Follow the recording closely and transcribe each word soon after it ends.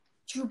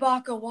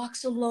Chewbacca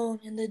walks alone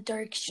in the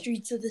dark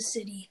streets of the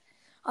city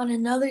on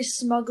another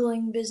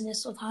smuggling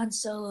business with Han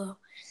Solo,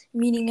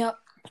 meeting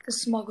up to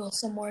smuggle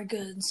some more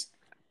goods.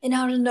 And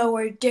out of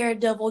nowhere,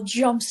 Daredevil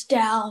jumps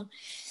down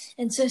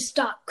and says,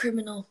 "Stop,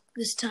 criminal.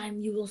 This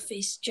time you will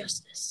face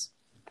justice."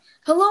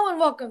 Hello and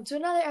welcome to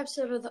another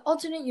episode of the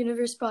Alternate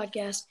Universe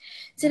podcast.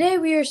 Today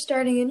we are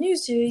starting a new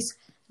series,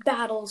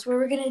 Battles, where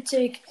we're going to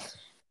take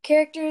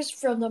characters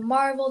from the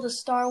Marvel, the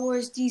Star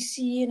Wars,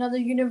 DC, and other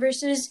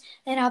universes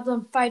and have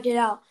them fight it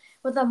out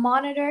with a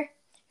monitor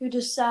who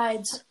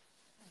decides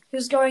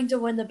who's going to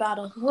win the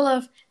battle. We'll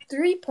have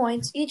 3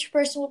 points. Each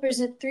person will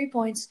present 3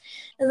 points,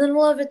 and then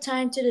we'll have a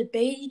time to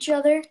debate each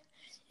other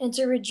and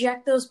to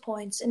reject those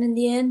points. And in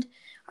the end,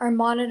 our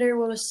monitor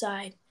will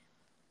decide.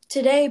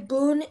 Today,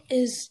 Boone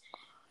is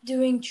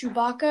doing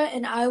Chewbacca,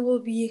 and I will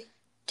be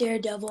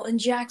Daredevil, and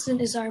Jackson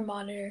is our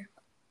monitor.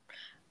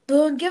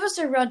 Boone, give us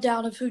a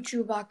rundown of who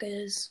Chewbacca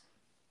is.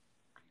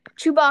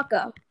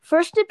 Chewbacca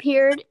first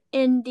appeared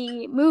in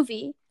the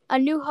movie A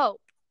New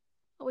Hope,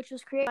 which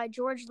was created by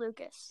George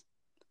Lucas.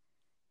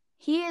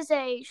 He is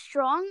a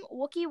strong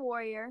Wookiee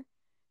warrior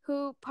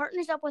who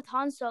partners up with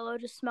Han Solo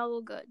to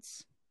smuggle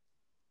goods.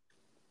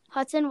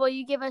 Hudson, will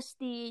you give us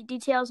the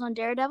details on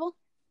Daredevil?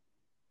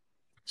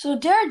 So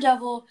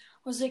Daredevil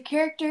was a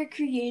character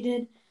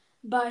created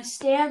by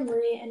Stan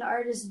Lee and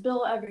artist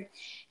Bill Everett.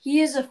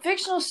 He is a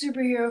fictional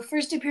superhero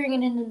first appearing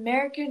in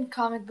American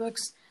comic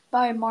books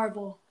by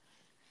Marvel.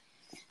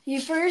 He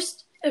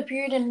first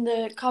appeared in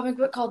the comic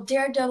book called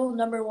Daredevil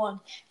 #1.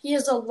 He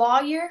is a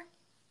lawyer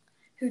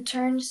who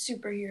turned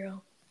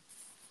superhero.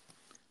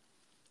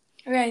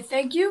 Okay,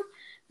 thank you.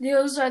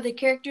 Those are the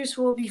characters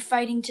who will be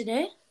fighting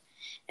today.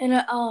 And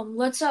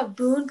let's have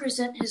Boone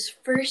present his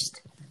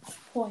first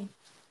point.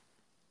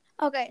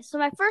 Okay, so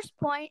my first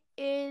point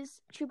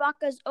is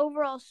Chewbacca's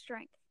overall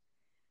strength.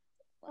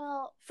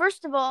 Well,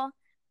 first of all,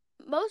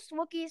 most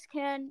Wookiees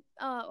can,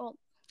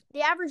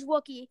 the average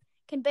Wookiee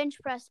can bench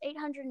press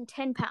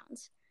 810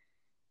 pounds.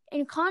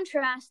 In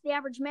contrast, the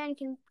average man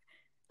can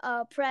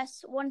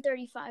press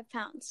 135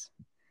 pounds.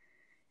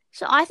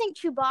 So I think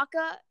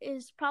Chewbacca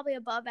is probably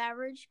above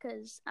average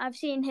because I've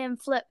seen him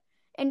flip.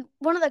 In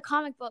one of the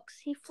comic books,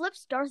 he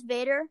flips Darth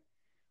Vader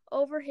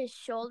over his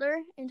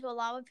shoulder into a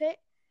lava pit.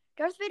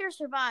 Darth Vader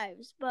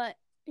survives, but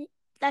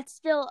that's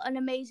still an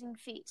amazing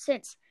feat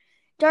since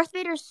Darth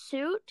Vader's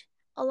suit,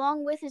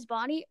 along with his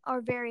body,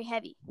 are very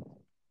heavy.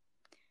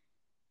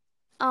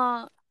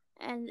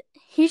 And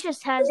he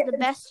just has the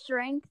best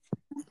strength.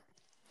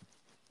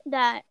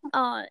 That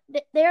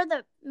they're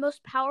the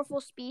most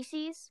powerful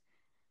species,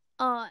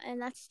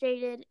 and that's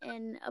stated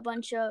in a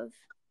bunch of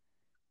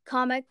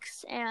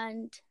comics.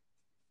 And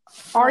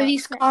are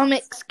these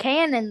comics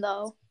canon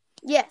though?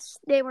 Yes,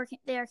 they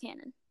are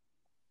canon.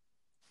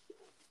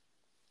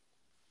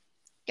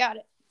 Got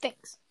it.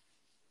 Thanks.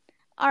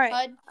 All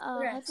right.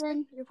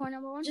 Hudson, your point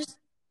number 1? Just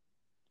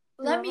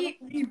let me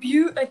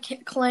rebuke a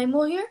claim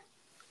here.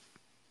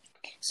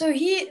 So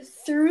he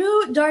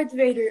threw Darth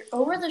Vader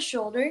over the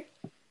shoulder.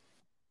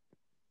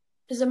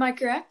 Am I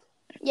correct?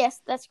 Yes,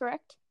 that's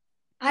correct.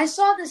 I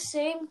saw the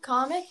same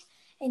comic,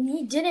 and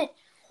he didn't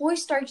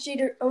hoist Darth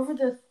Vader over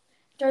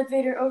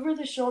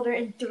the shoulder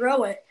and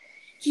throw it.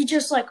 He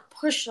just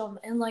pushed him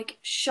and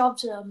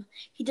shoved him.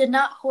 He did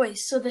not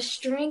hoist, so the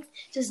strength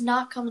does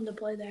not come into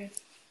play there.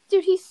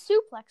 Dude, he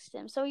suplexed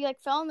him, so he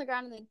fell on the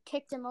ground and then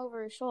kicked him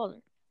over his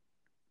shoulder.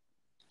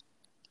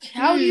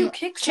 How do you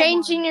kick someone?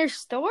 Changing your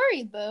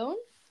story, Boone?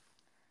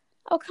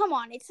 Oh, come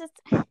on. It's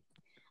just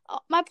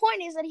my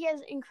point is that he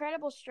has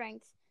incredible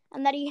strength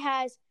and that he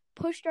has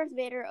pushed Darth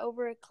Vader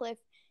over a cliff.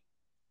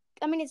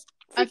 I mean, it's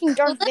freaking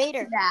Darth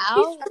Vader.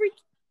 Now?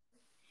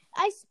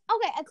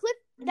 A cliff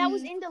that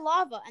was into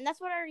lava, and that's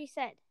what I already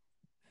said.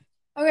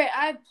 Okay,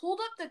 I pulled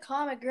up the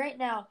comic right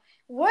now.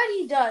 What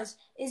he does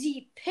is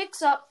he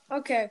picks up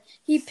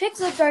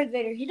Darth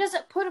Vader. He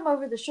doesn't put him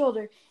over the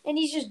shoulder, and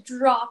he just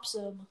drops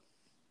him.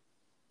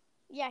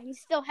 Yeah,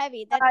 he's still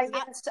heavy. My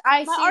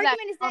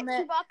argument is that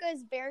Chewbacca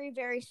is very,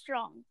 very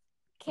strong.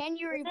 Can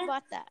you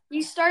rebut that?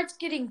 He starts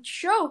getting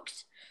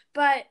choked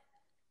by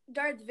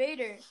Darth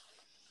Vader.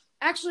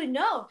 Actually,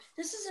 no.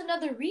 This is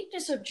another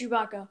weakness of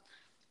Chewbacca.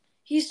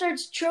 He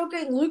starts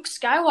choking Luke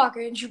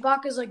Skywalker, and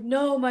Chewbacca's like,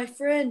 "No, my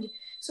friend."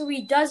 So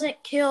he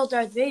doesn't kill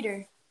Darth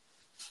Vader.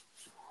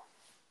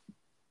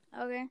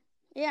 Okay.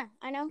 Yeah,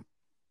 I know.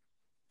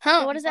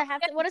 Huh. So what does that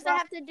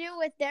have to do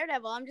with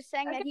Daredevil? I'm just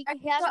saying that he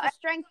has the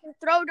strength to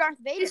throw Darth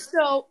Vader. It's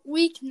the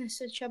weakness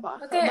of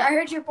Chewbacca. Okay, I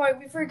heard your point.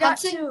 We forgot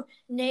to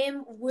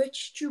name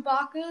which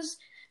Chewbaccas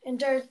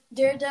and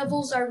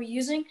Daredevils are we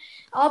using.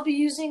 I'll be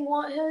using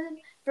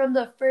one from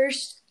the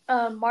first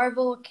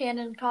Marvel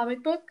canon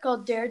comic book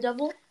called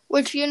Daredevil.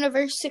 Which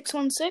universe?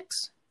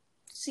 616?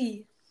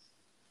 C.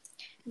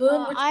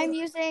 I'm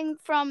using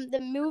from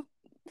the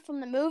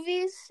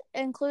movies,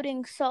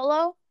 including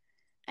Solo,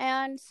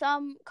 and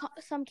some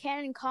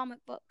canon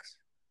comic books.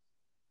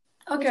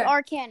 Okay. Which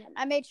are canon.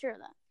 I made sure of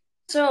that.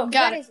 So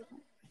Got it.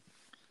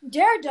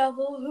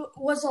 Daredevil,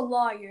 who was a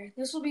lawyer.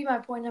 This will be my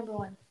point number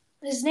 1.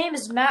 His name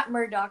is Matt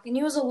Murdock, and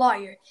he was a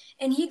lawyer.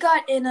 And he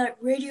got in a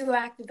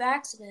radioactive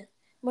accident,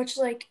 much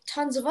like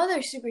tons of other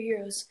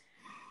superheroes.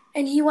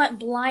 And he went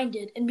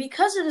blinded. And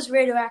because of this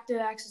radioactive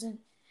accident,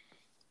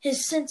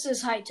 his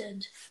senses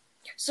heightened.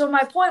 So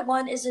my point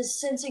one is his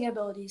sensing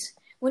abilities.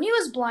 When he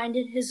was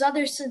blinded, his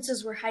other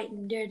senses were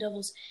heightened,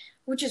 Daredevil's,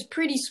 which is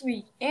pretty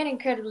sweet and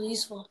incredibly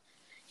useful.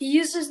 He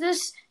uses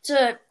this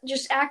to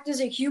just act as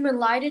a human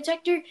lie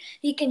detector.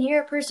 He can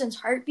hear a person's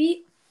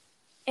heartbeat,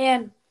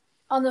 and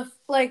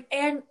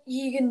and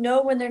he can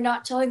know when they're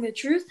not telling the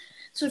truth.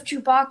 So if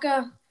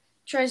Chewbacca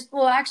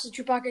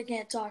Chewbacca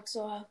can't talk,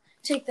 so I'll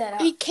take that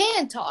out. He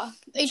can talk.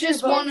 They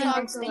just won't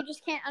understand. They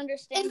just can't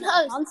understand.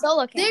 Han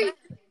Solo can.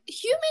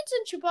 Humans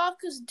and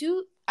Chewbacca's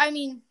do. I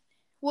mean,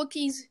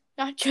 Wookiees,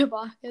 not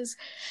Chewbacca's.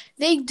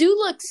 They do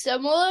look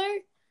similar,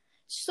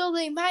 so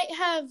they might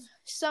have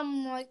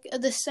some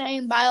the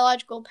same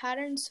biological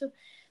patterns. So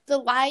the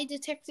lie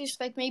detectors,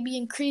 maybe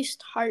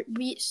increased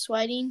heartbeat,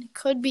 sweating,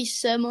 could be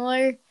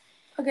similar.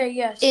 Okay,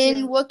 yes.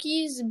 In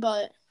Wookiees,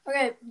 but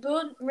okay,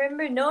 Boone,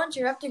 remember, no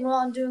interrupting while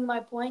I'm doing my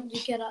point.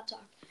 You cannot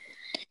talk.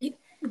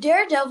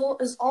 Daredevil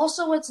is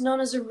also what's known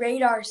as a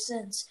radar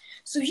sense,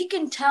 so he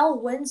can tell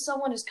when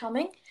someone is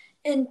coming.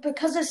 And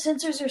because his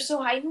sensors are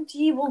so heightened,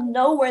 he will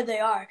know where they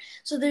are.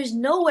 So there's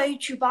no way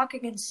Chewbacca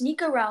can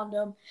sneak around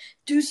him,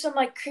 do some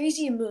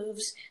crazy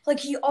moves.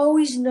 He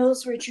always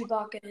knows where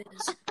Chewbacca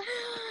is.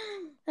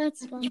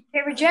 That's funny. You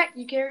can't reject.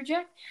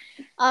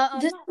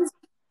 This is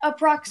a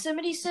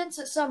proximity sense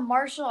that some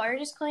martial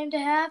artists claim to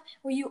have,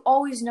 where you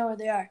always know where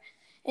they are.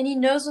 And he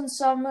knows when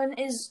someone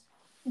is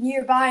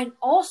nearby. And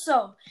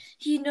also,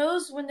 he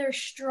knows when they're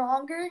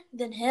stronger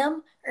than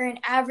him or an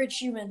average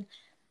human.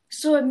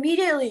 So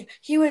immediately,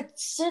 he would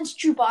sense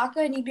Chewbacca,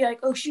 and he'd be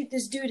like, oh, shoot,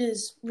 this dude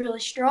is really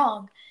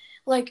strong.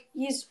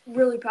 He's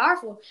really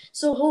powerful.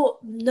 So he'll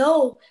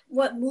know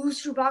what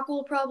moves Chewbacca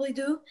will probably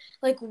do,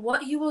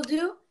 what he will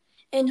do,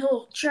 and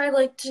he'll try,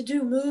 to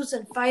do moves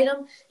and fight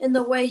him in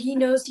the way he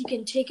knows he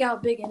can take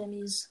out big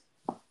enemies.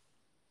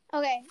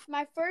 Okay,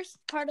 my first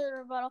part of the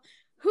rebuttal,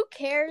 who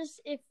cares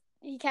if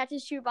he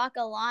catches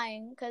Chewbacca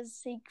lying?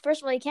 Because,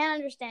 first of all, he can't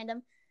understand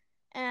him,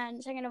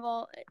 and second of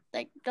all,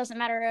 it, doesn't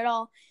matter at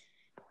all.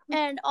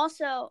 And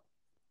also,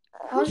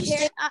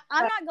 Chewbacca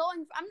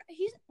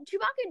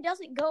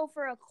doesn't go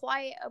for a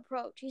quiet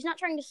approach. He's not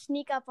trying to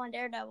sneak up on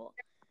Daredevil.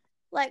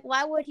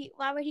 Why would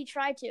he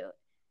try to?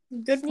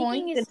 Good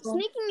point.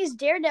 Sneaking is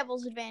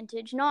Daredevil's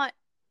advantage, not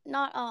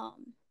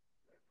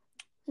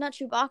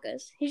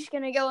Chewbacca's. He's just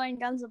gonna go in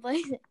guns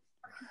a-blazing.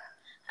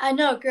 I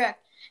know,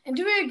 correct. And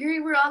do we agree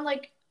we're on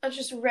a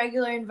just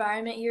regular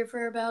environment here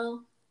for a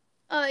battle?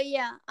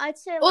 Yeah, I'd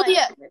say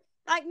yeah.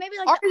 Maybe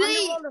Are the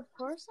underworld of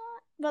Coruscant,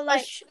 but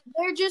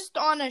they're just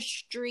on a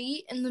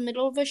street in the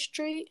middle of a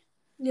street.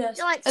 Yes,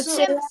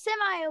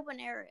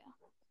 semi-open area.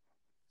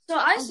 So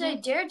I say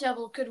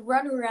Daredevil could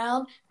run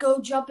around,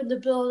 go jump into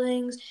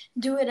buildings,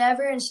 do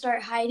whatever, and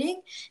start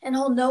hiding, and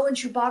he'll know when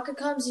Chewbacca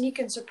comes, and he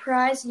can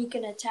surprise and he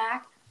can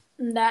attack,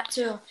 and that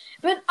too.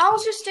 But I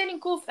was just stating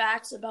cool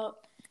facts about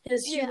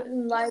his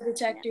human lie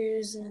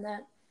detectors and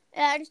that.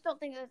 Yeah, I just don't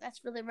think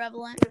that's really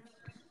relevant.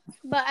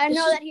 But I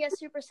know that he has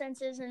super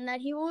senses and that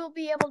he will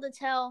be able to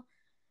tell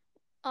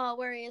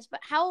where he is.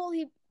 But how will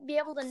he be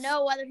able to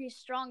know whether he's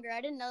stronger?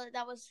 I didn't know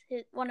that was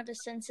one of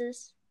his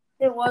senses.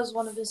 It was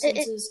one of his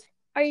senses.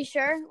 Are you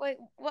sure? Wait,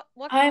 what?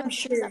 I am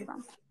sure. Is that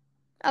from?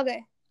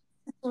 Okay.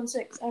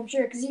 1/6. I'm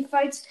sure because he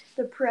fights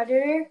the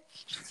Predator,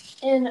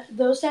 and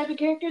those type of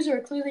characters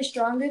are clearly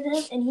stronger than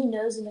him, and he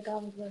knows in the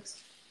comic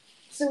books.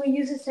 So he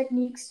uses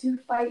techniques to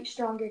fight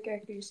stronger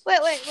characters. Wait.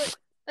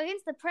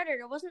 Against the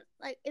Predator,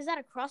 is that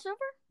a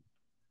crossover?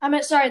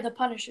 The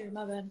Punisher,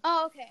 my bad.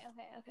 Oh, okay.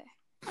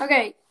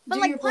 Okay. But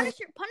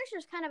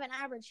Punisher's kind of an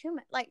average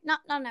human. Not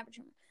an average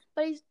human.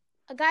 But he's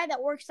a guy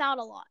that works out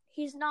a lot.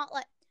 He's not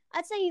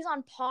I'd say he's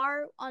on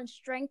par on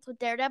strength with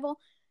Daredevil.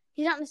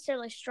 He's not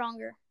necessarily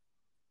stronger.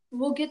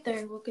 We'll get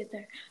there.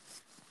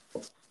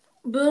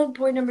 Boom,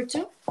 point number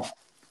 2.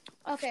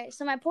 Okay,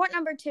 so my point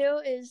number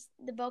 2 is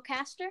the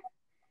bowcaster.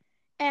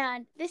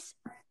 And this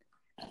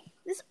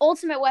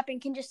ultimate weapon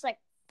can just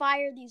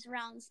fire these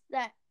rounds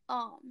that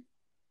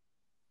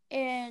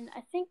and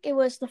I think it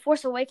was The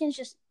Force Awakens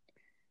just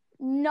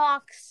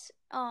knocks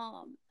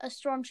a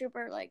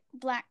stormtrooper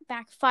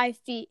back 5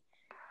 feet,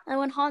 and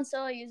when Han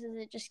Solo uses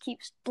it, just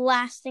keeps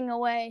blasting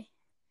away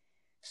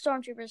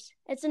stormtroopers.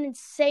 It's an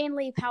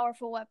insanely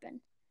powerful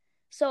weapon.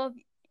 So if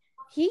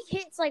he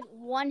hits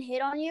one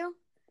hit on you,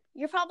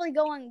 you're probably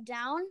going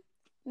down.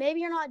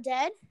 Maybe you're not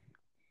dead,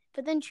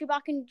 but then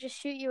Chewbacca can just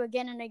shoot you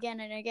again and again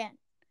and again.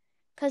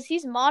 Because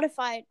he's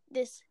modified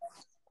this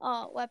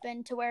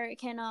weapon to where it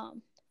can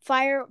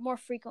fire more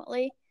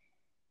frequently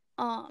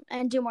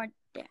and do more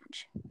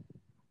damage.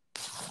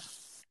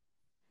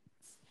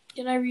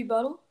 Can I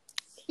rebuttal?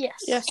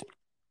 Yes.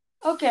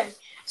 Okay,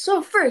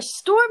 so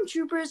first,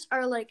 stormtroopers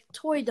are like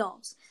toy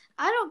dolls.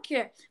 I don't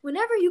care.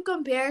 Whenever you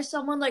compare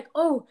someone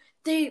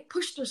they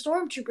pushed a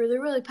stormtrooper,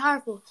 they're really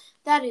powerful.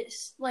 That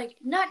is,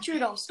 not true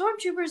at all.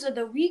 Stormtroopers are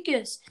the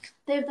weakest.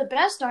 They have the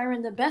best armor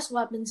and the best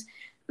weapons.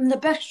 and the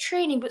best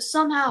training, but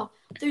somehow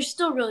they're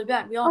still really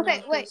bad. We all know.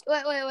 Okay, wait.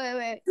 But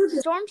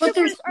Stormtroopers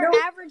there's are no-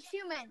 average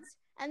humans,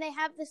 and they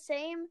have the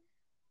same,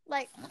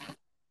 like,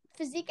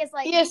 physique as,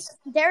 like, Yes.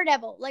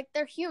 Daredevil. Like,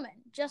 they're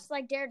human, just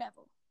like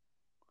Daredevil.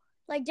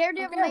 Like,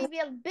 Daredevil may be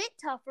a bit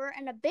tougher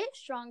and a bit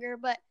stronger,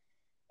 but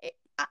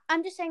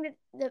I'm just saying that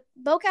the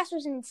bowcaster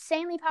is an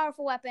insanely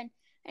powerful weapon,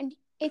 and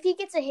if he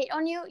gets a hit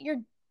on you,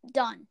 you're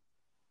done.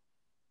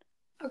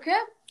 Okay.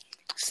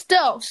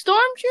 Still,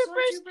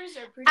 Stormtroopers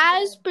are pretty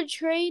as bad.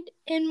 portrayed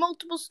in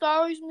multiple Star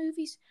Wars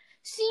movies,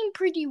 seem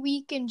pretty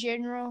weak in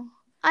general.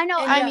 I know.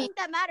 And I yeah. think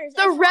that matters.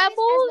 The as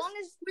Rebels long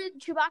as with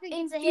Chewbacca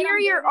gets a hit on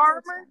inferior Daredevil,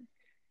 it's armor. done.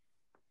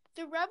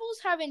 The Rebels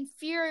have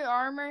inferior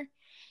armor,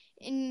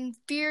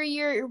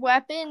 inferior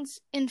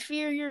weapons,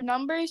 inferior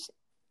numbers,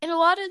 and a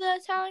lot of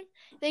the time,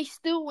 they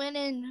still win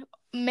in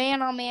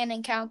man-on-man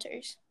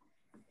encounters.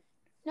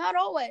 Not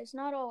always.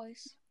 Not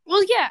always.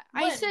 Well, yeah,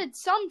 I When? said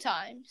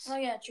sometimes. Oh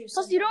yeah, true.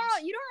 Plus, you don't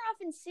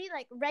often see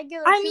like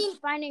regular troops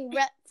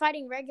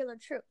fighting regular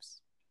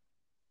troops.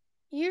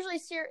 You usually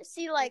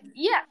see like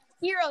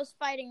heroes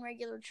fighting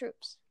regular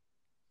troops.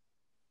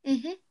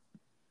 Mhm.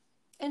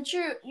 And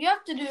true, you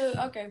have to do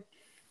okay.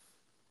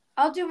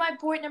 I'll do my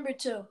point number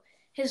 2.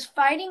 His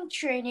fighting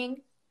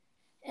training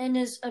and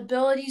his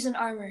abilities and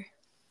armor.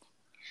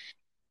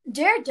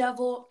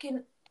 Daredevil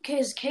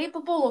is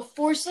capable of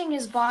forcing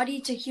his body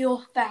to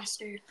heal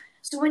faster.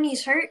 So when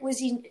he's hurt,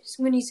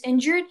 when he's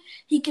injured,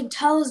 he can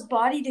tell his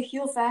body to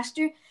heal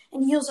faster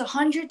and heals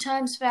 100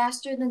 times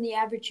faster than the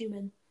average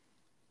human.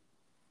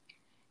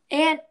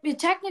 And it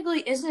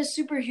technically isn't a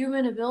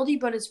superhuman ability,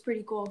 but it's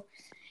pretty cool.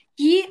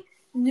 He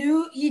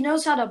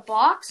knows how to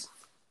box,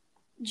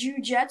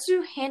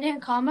 jiu-jitsu,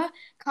 hand-to-hand combat,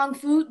 kung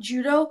fu,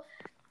 judo,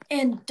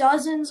 and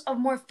dozens of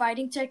more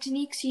fighting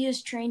techniques he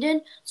is trained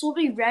in. So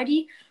he'll be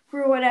ready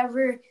for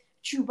whatever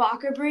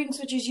Chewbacca brings,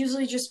 which is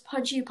usually just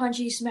punchy,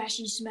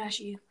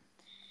 smashy.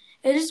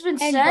 It has been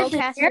said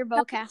that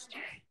Bowcaster.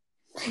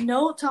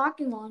 No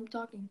talking while I'm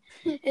talking.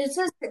 It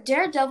says that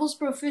Daredevil's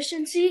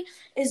proficiency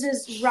is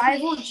his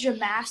rival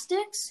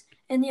gymnastics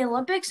in the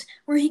Olympics,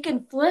 where he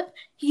can flip.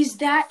 He's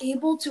that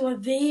able to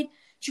evade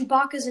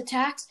Chewbacca's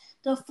attacks,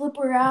 to flip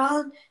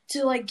around,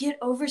 to like get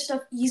over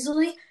stuff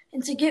easily,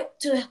 and to get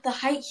to the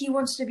height he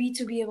wants to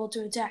be able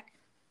to attack.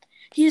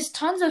 He has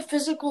tons of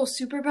physical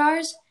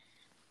superpowers,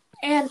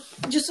 and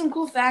just some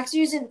cool facts.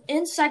 He's an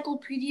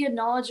encyclopedia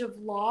knowledge of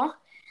law.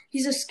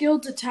 He's a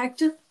skilled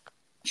detective,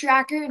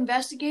 tracker,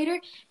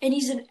 investigator, and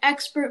he's an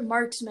expert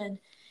marksman.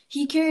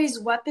 He carries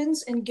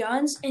weapons and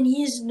guns, and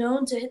he is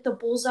known to hit the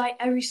bullseye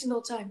every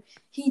single time.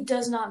 He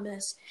does not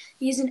miss.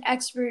 He's an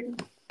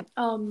expert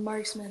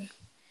marksman.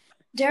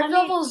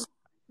 Daredevil's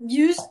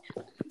used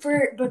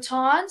for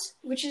batons,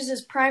 which is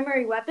his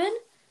primary weapon,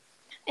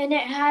 and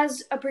it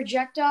has a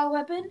projectile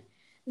weapon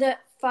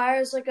that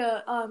fires like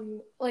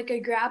a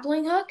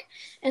grappling hook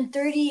and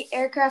 30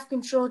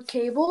 aircraft-controlled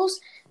cables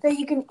that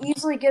you can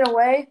easily get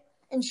away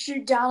and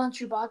shoot down on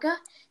Chewbacca.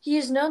 He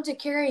is known to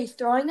carry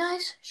throwing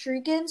knives,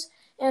 shurikens,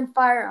 and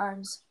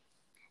firearms.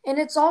 And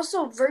it's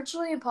also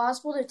virtually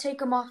impossible to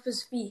take him off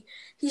his feet.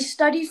 He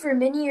studied for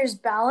many years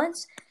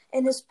balance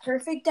and is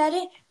perfect at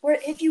it, where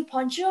if you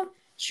punch him,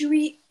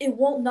 Chewie, it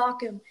won't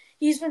knock him.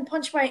 He's been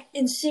punched by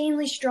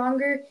insanely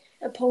stronger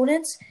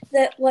opponents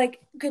that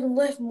like can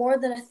lift more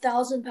than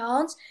 1,000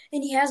 pounds,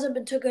 and he hasn't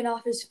been taken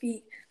off his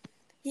feet.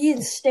 He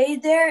has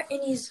stayed there,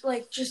 and he's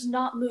like just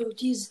not moved.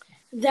 He's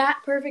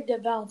that perfect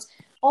at balance.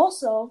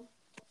 Also,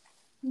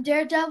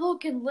 Daredevil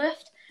can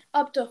lift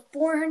up to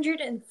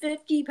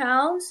 450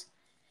 pounds.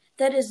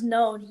 That is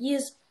known. He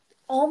is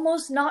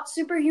almost not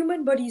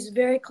superhuman, but he's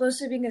very close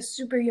to being a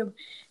superhuman.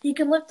 He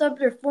can lift up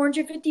to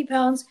 450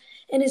 pounds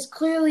and is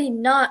clearly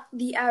not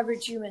the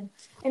average human.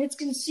 And it's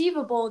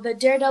conceivable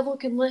that Daredevil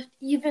can lift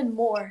even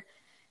more,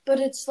 but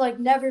it's like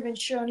never been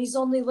shown. He's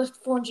only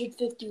lifted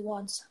 450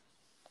 once.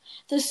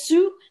 The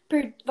suit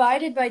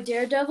provided by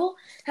Daredevil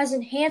has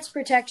enhanced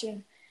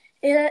protection.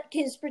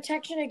 His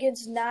protection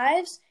against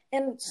knives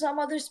and some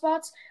other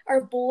spots are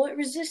bullet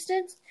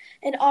resistant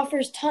and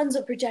offers tons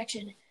of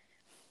protection.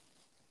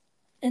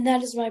 And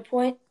that is my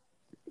point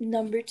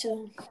number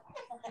 2.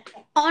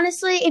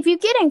 Honestly, if you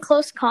get in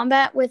close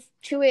combat with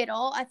Chewie at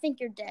all, I think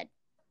you're dead.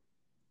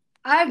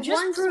 I've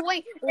just one proved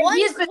swing,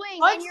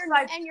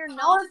 and you're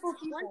not.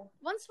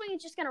 One swing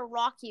is just gonna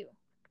rock you.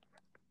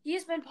 He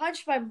has been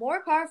punched by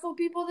more powerful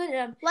people than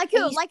him. Like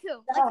who? Like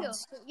who?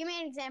 Give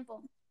me an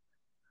example.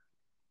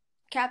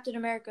 Captain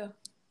America.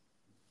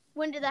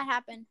 When did that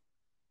happen?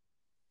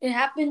 It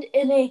happened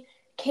in a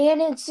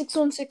canon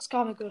 616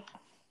 comic book.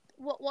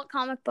 What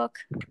comic book?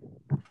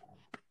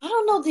 I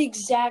don't know the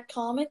exact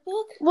comic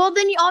book. Well,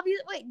 then you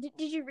obviously wait.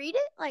 Did you read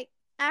it? Like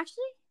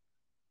actually?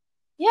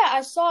 Yeah,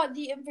 I saw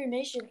the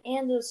information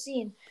and the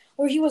scene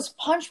where he was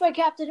punched by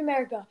Captain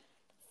America,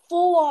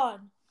 full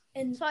on.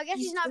 And so I guess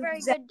he's not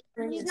very good.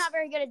 He's not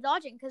very good at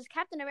dodging because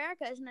Captain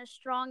America isn't as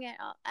strong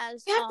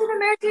as Captain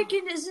America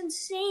is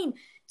insane.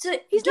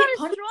 He's not as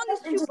strong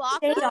as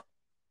Chewbacca.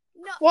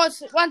 No.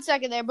 One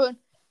second there, Boone.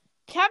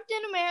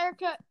 Captain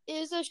America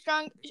is a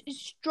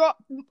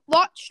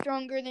lot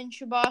stronger than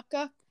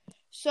Chewbacca,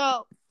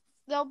 so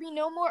there'll be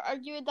no more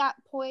arguing at that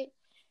point.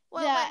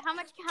 Wait, how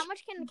much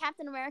can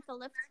Captain America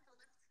lift?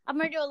 I'm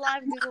gonna do a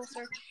live Google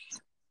search.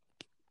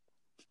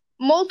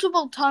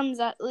 Multiple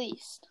tons at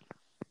least.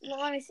 Well,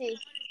 let me see.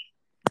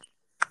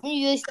 At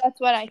least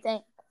that's what I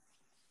think.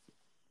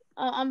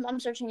 I'm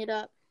searching it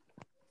up.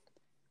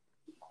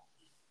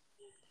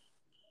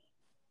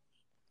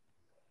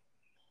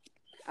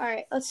 All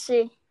right, let's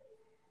see.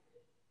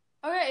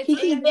 Okay, He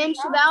can bench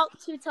about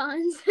 2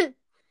 tons. No.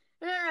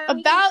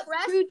 About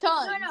 2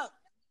 tons.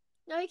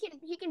 No, he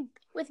can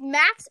with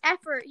max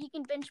effort he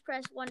can bench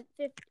press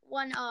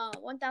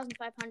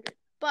 1,500.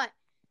 But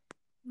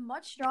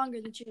much stronger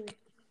than Chewie.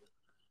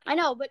 I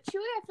know, but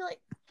Chewie I feel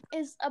like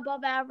is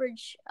above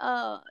average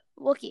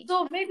Wookiee.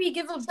 So maybe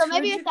give him. So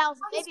maybe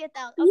 1,000. Maybe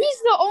 1,000. Okay. He's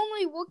the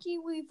only Wookiee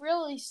we've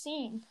really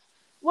seen.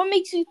 What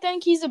makes you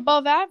think he's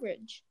above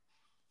average?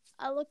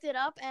 I looked it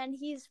up, and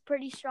he's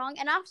pretty strong.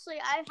 And actually,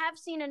 I have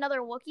seen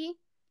another Wookiee,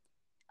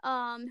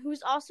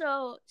 who's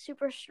also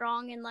super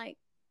strong and like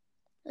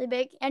really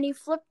big. And he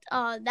flipped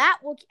that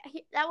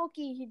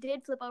Wookiee. He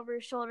did flip over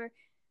his shoulder,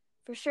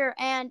 for sure.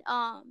 And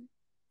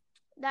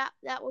that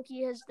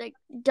Wookiee has like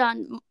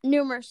done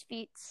numerous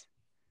feats.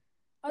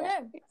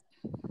 Okay,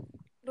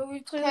 but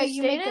we clearly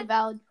you make a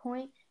valid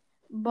point,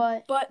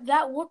 but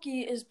that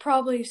Wookiee is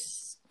probably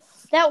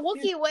that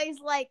Wookiee weighs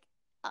like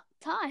a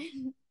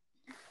ton.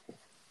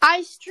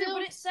 True,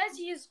 but it says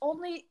he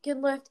only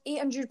can lift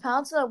 800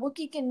 pounds, so that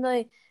Wookiee can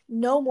like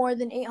no more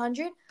than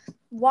 800.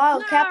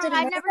 While Captain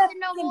America never said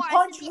no can more.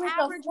 punch I said the with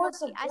a average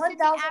force of Wookiee. I said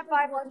the average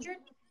 1,500,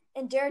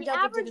 and Daredevil The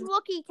average didn't.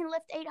 Wookiee can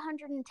lift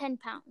 810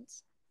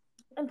 pounds.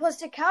 And plus,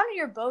 to counter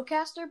your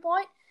bowcaster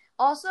point,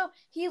 also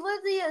he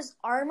literally has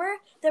armor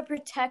that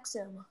protects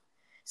him.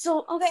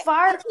 So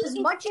fire as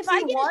much as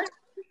you want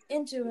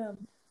into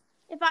him.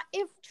 If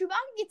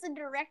Chewbacca gets a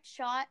direct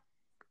shot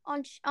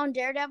on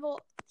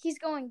Daredevil, he's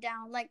going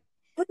down. Like,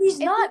 but he's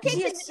not. If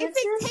he takes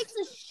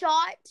a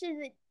shot to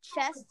the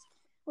chest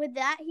with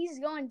that, he's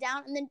going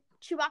down, and then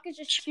Chewbacca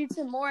just shoots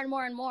him more and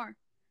more and more.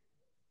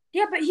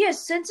 Yeah, but he has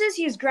senses.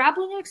 He has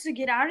grappling hooks to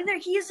get out of there.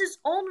 He has his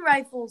own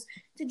rifles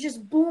to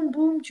just boom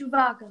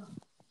Chewbacca.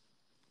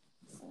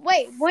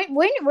 Wait, where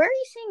are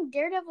you seeing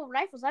Daredevil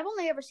rifles? I've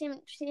only ever seen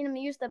him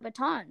use the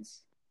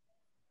batons.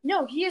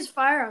 No, he has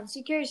firearms.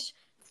 He carries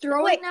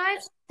throwing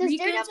knives. Does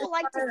Daredevil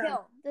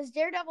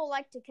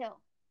like to kill?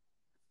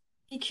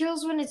 He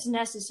kills when it's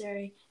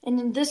necessary, and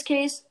in this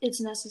case, it's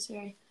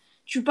necessary.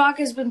 Chewbacca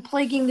has been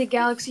plaguing the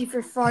galaxy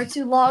for far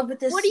too long with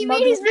this. What do you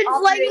mean he's been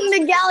plaguing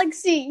the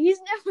galaxy?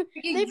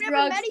 They've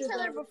never met each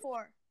other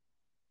before.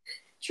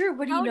 True,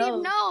 but How he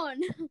knows. How would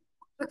he have known?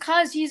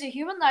 Because he's a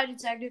human lie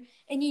detector,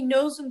 and he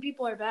knows when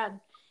people are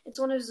bad. It's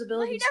one of his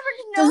abilities. Well,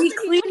 he never knows so he that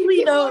clearly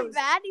people knows. Are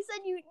bad. He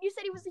said you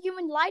said he was a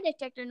human lie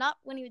detector, not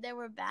when they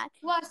were bad.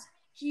 Plus,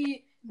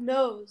 he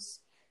knows.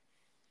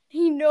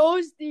 He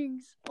knows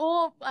things.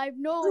 Oh, I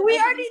know. We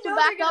already know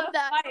back they're up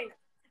gonna fight.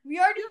 We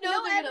already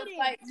know they're gonna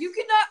fight. You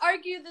cannot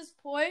argue this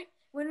point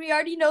when we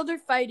already know they're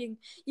fighting.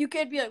 You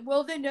can't be like,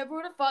 well, they never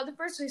would have fought in the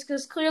first place,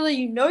 because clearly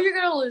you know you're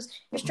gonna lose.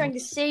 You're just trying to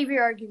save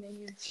your argument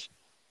here.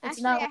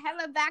 Actually, I have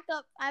a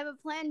backup. I have a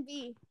plan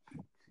B.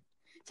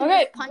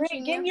 Okay,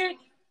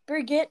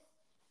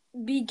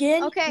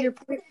 begin okay. your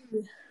plan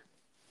B.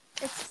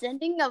 It's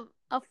sending a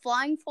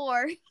flying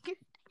fork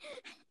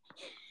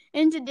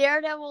into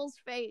Daredevil's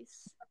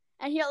face.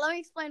 And here, let me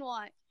explain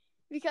why.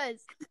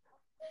 Because,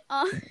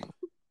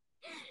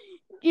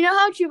 you know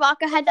how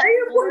Chewbacca had that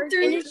fork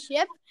in his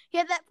ship? He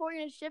had that fork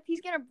in his ship.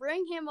 He's gonna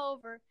bring him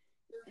over.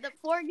 The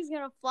fork is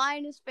gonna fly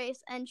in his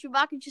face, and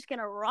Chewbacca's just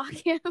gonna rock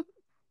him.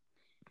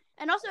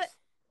 And also,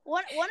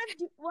 one of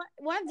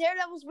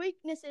Daredevil's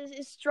weaknesses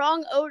is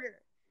strong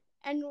odor,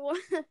 and one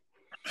of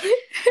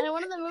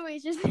the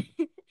movies just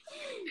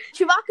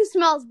Chewbacca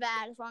smells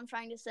bad. Is what I'm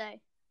trying to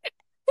say.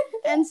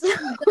 And so,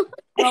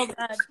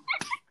 bad.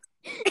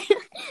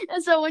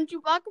 And so when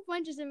Chewbacca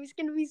punches him, he's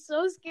gonna be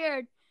so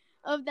scared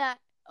of that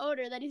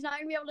odor that he's not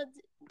gonna be able to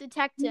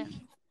detect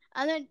him.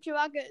 And then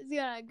Chewbacca is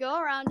gonna go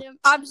around him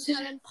and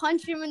then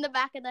punch him in the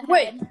back of the head.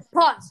 Wait,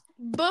 pause.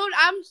 Boone,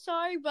 I'm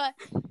sorry, but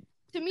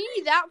to me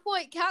that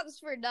point counts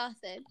for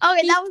nothing.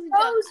 Okay, that was a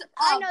joke.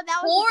 I know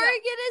that was a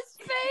joke. In his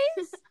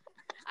face.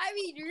 I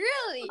mean,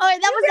 really? Okay,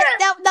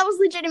 that was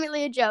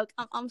legitimately a joke.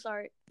 I'm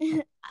sorry.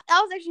 That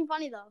was actually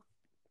funny though.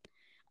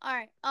 All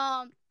right.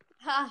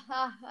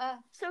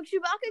 So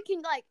Chewbacca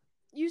can like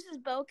use his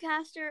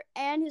bowcaster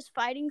and his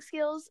fighting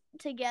skills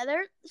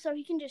together, so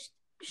he can just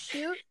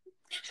shoot.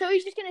 So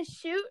he's just gonna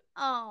shoot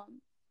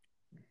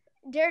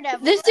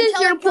Daredevil. This is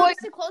your point.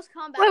 To close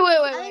combat.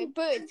 Wait.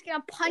 Boo. He's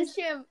gonna punch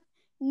him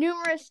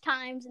numerous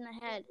times in the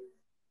head.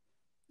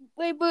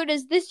 Wait, Boo.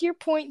 Is this your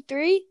point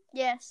 3?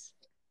 Yes.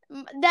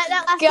 That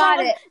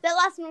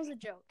last one was a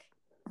joke.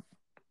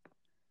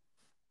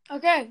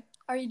 Okay,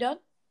 are you done?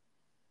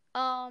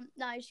 No,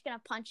 he's just gonna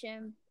punch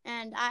him,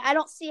 and I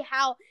don't see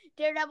how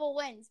Daredevil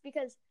wins,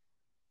 because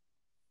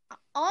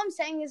all I'm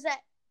saying is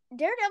that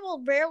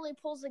Daredevil rarely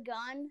pulls a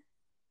gun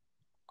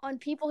on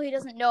people he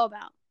doesn't know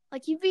about.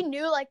 Like, if he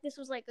knew, like, this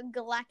was, like, a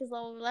Galactus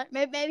level,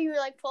 maybe he would,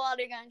 like, pull out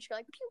a gun and go,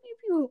 like, pew, pew,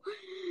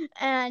 pew.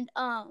 And,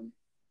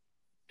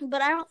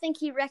 but I don't think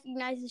he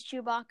recognizes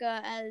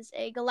Chewbacca as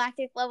a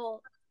galactic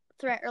level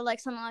threat or, like,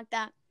 something like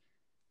that.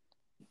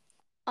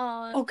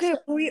 Okay,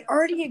 we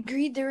already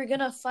agreed they were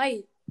gonna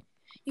fight.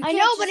 I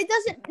know, but it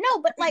doesn't,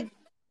 no, but, like,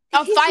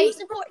 a fight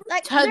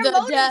like, to their the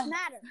motives death.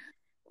 matter.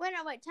 Wait,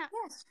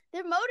 Yes.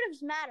 Their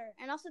motives matter.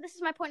 And also, this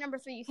is my point number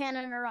 3. You can't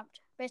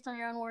interrupt based on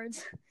your own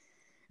words.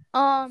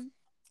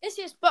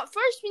 Yes, but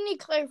first we need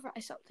to clarify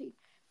something.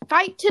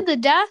 Fight to the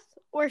death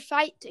or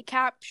fight to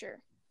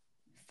capture?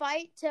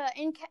 Fight to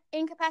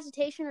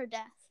incapacitation or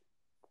death.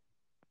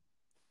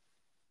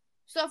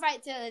 So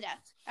fight to the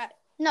death. Got it.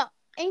 No,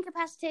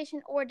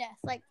 incapacitation or death.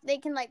 Like, they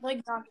can, like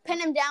pin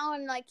him down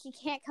and, like, he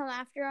can't come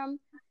after him.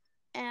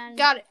 And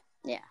Got it.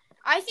 Yeah.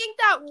 I think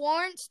that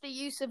warrants the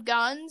use of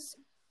guns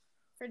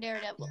for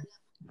Daredevil.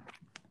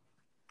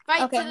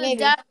 Fight to the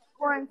death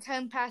or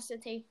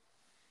incapacitate.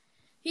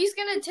 He's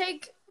going to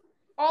take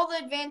all the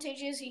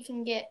advantages he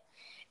can get.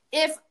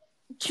 If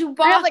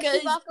Chewbacca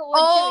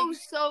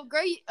is so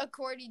great,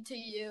 according to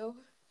you.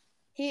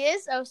 He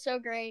is so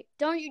great.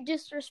 Don't you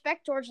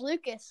disrespect George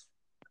Lucas.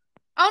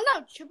 Oh,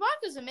 no.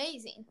 Chewbacca's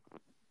amazing.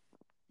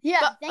 Yeah,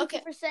 but, thank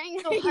you for saying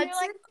that. So You're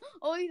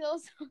like,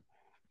 those.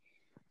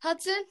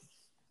 Hudson?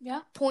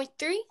 Yeah? Point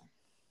 3?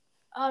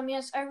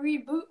 Yes, I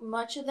reboot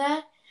much of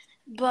that.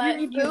 But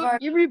you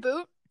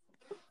reboot?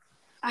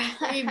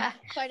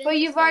 But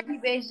you've already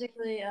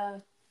basically,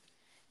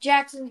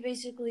 Jackson's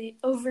basically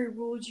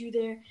overruled you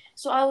there.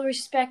 So I'll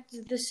respect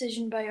the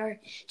decision by our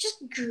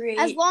just great.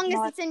 As long as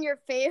it's in your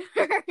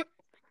favor.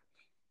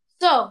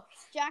 So,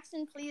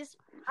 Jackson, please.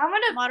 I'm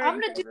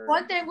gonna do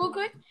one thing real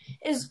quick.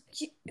 Is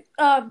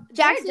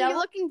Jackson, you're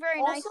looking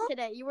very nice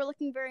today. You were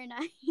looking very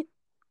nice.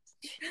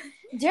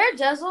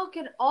 Daredevil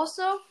can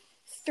also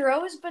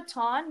throw his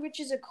baton, which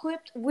is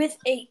equipped with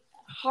a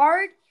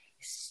hard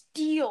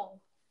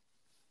steel.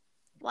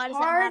 Why does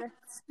that matter?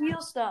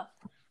 Steel stuff.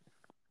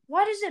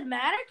 Why does it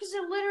matter? Because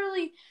it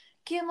literally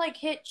can, like,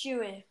 hit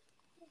Chewie.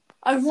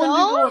 I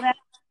wonder that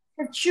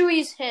if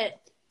Chewie's hit.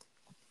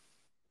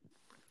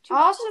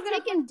 Chewbacca's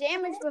taken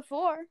damage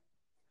before.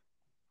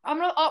 My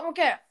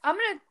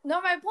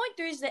point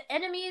 3 is the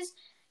enemies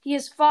he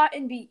has fought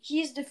and beat.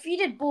 He's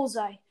defeated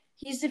Bullseye.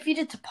 He's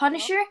defeated the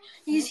Punisher.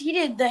 He's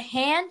defeated the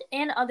Hand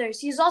and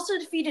others. He's also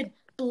defeated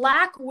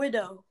Black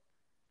Widow.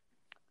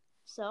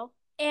 So?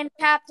 And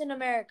Captain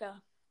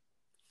America.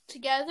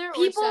 Together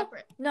or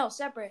separate? No,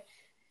 separate.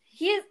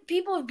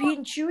 People have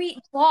beaten Chewie,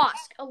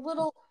 Bosk, a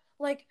little,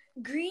 like,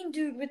 green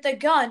dude with a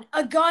gun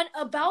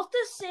about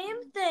the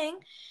same thing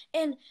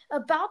and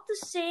about the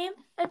same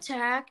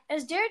attack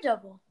as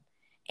Daredevil,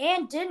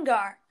 and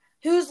Dengar,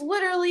 who's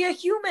literally a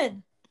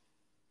human.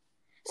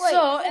 Wait,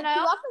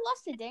 Chewbacca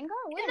lost to Dengar?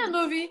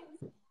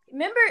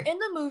 Remember in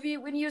the movie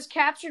when he was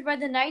captured by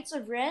the Knights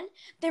of Ren,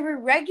 they were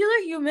regular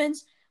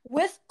humans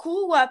with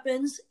cool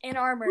weapons and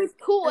armor. With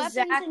cool weapons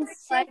and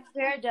like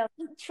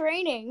Daredevil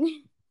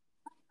training.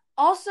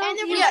 Also, and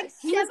there were like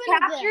 7 of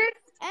them.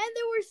 And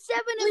there were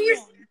 7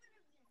 of them.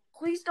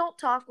 Please don't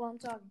talk while I'm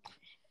talking.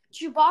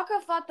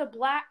 Chewbacca fought the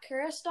Black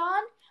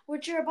Coruscant,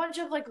 which are a bunch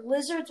of, like,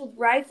 lizards with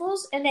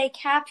rifles, and they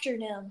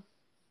captured him.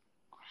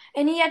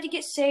 And he had to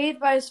get saved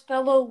by his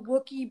fellow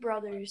Wookiee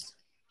brothers.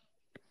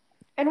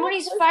 And when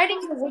he's fighting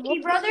the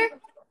Wookiee brother,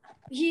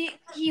 he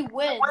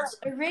wins.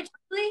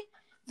 Originally,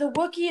 the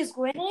Wookiee is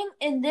winning,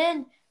 and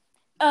then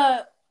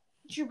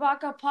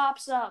Chewbacca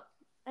pops up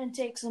and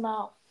takes him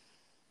out.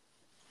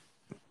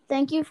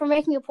 Thank you for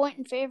making a point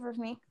in favor of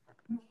me.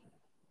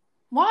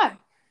 Why?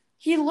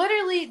 The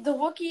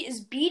Wookiee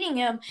is beating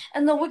him,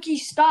 and the Wookiee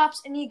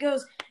stops, and he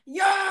goes,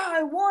 "Yeah,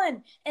 I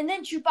won!" And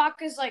then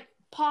Chewbacca's, like,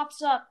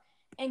 pops up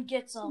and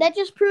gets him. That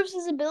just proves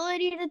his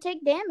ability to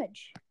take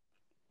damage.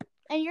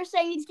 And you're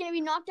saying he's going to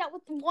be knocked out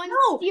with one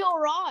steel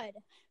rod.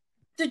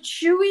 The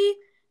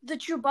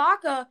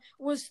Chewbacca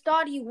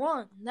thought he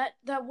won. That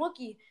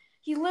Wookiee.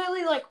 He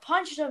literally, like,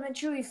 punched him, and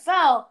Chewie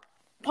fell.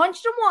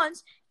 Punched him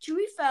once,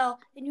 Chewie fell,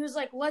 and he was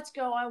like, "Let's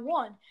go, I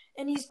won."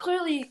 And he's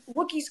clearly,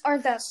 Wookiees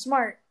aren't that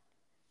smart.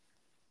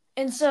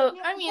 And so,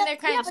 they're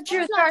kind of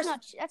true. That's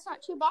not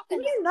Chewbacca.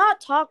 Can you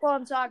not talk while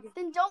I'm talking?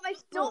 Then don't make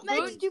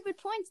stupid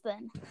points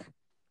then.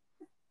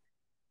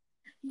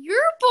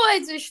 Your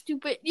points are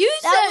stupid. You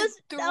said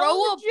throw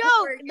a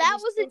joke. That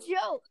was a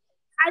joke.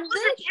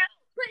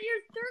 But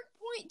your third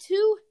point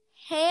too,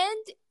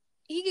 Hand,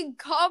 he can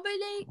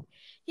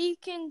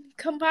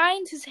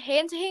combine his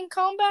hand-to-hand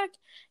combat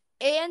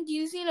and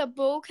using a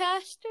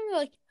bowcaster.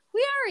 Like,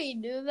 we already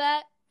knew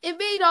that. It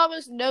made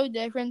almost no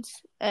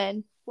difference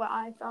in what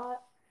I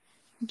thought.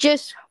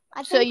 Just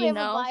so you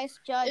know. A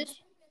biased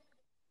judge.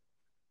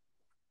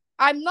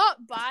 I'm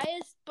not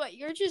biased, but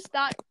you're just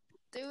not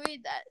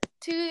doing that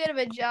too good of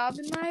a job,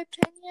 in my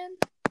opinion.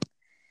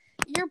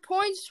 Your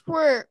points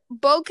were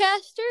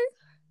bowcaster,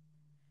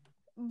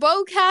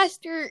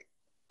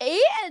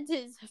 and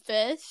his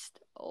fist.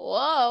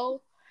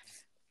 Whoa.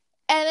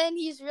 and then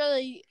he's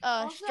really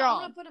Also,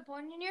 strong. I'm gonna put a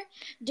point in here.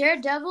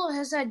 Daredevil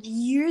has had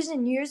years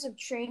and years of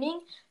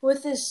training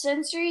with his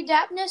sensory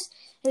adaptness,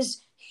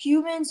 his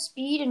human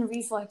speed and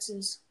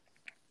reflexes.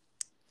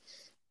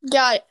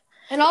 Got it.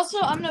 And also,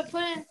 I'm gonna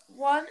put in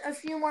a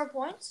few more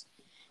points.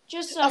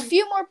 Just A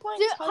few more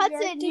points. Dude,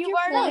 Hudson, you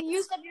already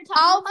used up your time.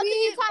 I'll Hudson, be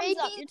your time's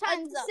up. making Your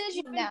time's a up. decision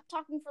You've been now.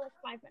 talking for like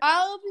 5 minutes.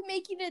 I'll be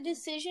making a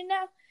decision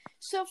now.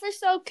 So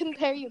first, I'll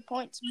compare your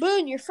points.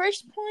 Boone, your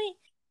first point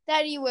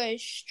that he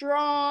was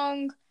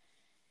strong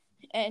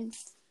and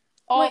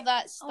all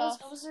that stuff.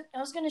 I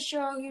was gonna show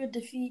how he would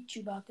defeat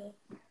Chewbacca.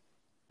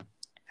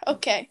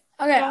 Okay.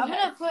 Okay, Go I'm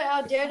ahead. gonna put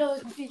how Daredevil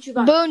would defeat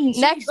Chewbacca. Boone,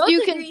 So next both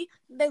you can. agree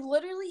they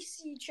literally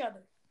see each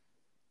other.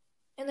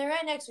 And they're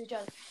right next to each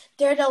other.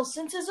 Daredevil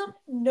senses him,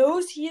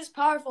 knows he is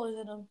powerful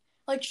than him,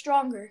 like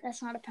stronger,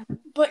 That's not a pepper.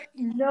 but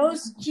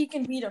knows he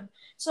can beat him.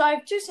 So I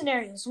have two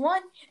scenarios.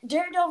 One,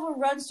 Daredevil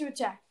runs to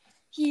attack.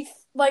 He,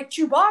 like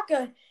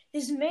Chewbacca,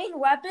 his main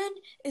weapon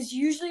is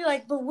usually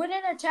but when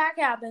an attack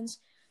happens,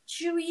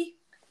 Chewie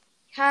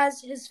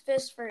has his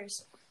fist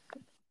first.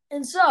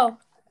 And so,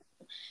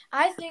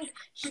 I think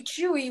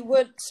Chewie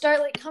would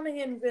start coming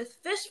in with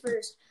fist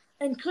first,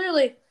 and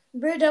clearly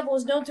Daredevil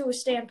is known to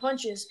withstand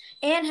punches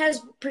and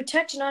has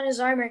protection on his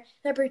armor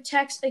that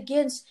protects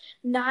against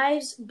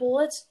knives,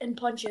 bullets, and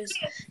punches.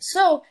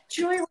 So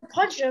Chewie would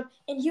punch him,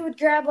 and he would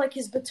grab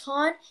his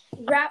baton,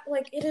 wrap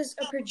it is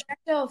a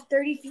projectile of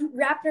 30 feet,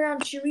 wrapped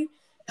around Chewie,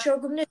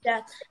 choke him to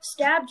death,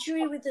 stab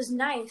Chewie with his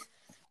knife,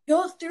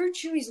 go through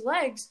Chewie's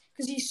legs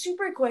because he's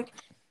super quick,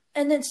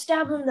 and then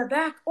stab him in the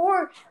back.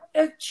 Or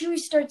if Chewie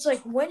starts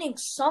winning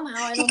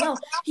somehow, I don't know,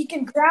 he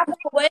can grab him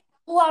away,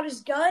 pull out his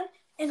gun,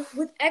 and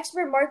with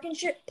expert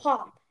marksmanship,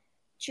 pop.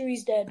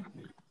 Chewie's dead.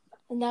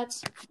 And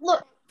that's...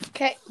 Look.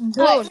 Okay.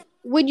 Boone,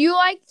 would you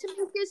like to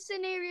make a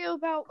scenario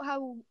about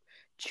how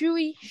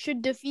Chewie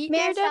should defeat May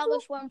I Daredevil?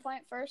 establish one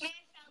point first?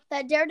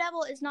 That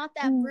Daredevil is not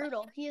that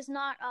brutal. He is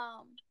not,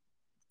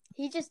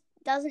 he just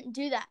doesn't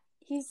do that.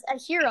 He's a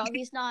hero.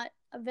 He's not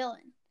a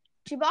villain.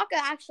 Chewbacca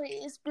actually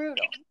is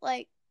brutal.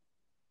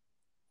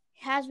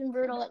 Has been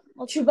brutal.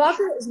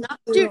 Chewbacca is not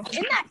brutal.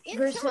 Dude,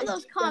 in some of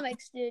those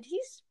comics, dude,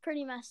 he's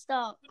pretty messed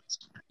up.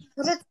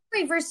 But it's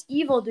reverse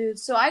evil, dude.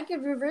 So I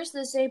could reverse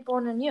the same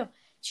point on you.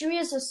 Chewie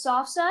has a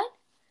soft side.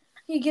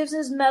 He gives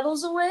his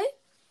medals away.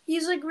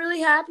 He's really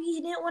happy.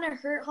 He didn't want to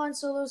hurt Han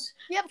Solo's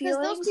Yeah, because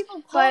those feelings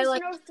people by pose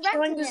no threat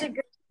showing to us a him.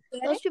 great day.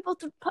 Those people,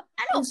 I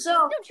know. And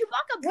so,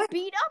 Chewbacca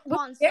beat up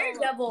Han Solo.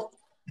 Daredevil.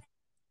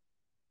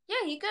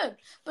 Yeah, he could.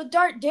 But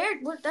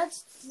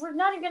we're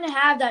not even gonna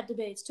have that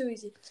debate. It's too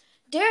easy.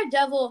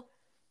 Daredevil,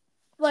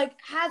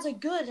 has a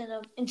good in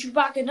him, and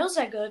Chewbacca knows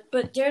that good.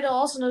 But Daredevil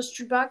also knows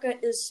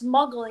Chewbacca is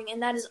smuggling,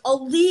 and that is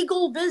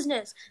illegal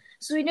business.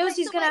 So he knows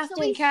he's gonna have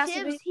to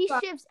incapacitate. He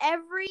shivs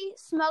every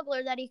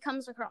smuggler that he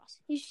comes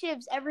across. He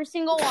shivs every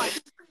single one.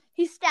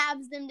 He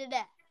stabs them to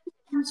death.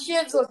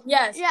 Shivs them,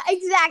 yes. Yeah,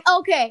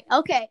 exactly.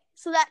 Okay.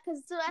 So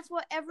that's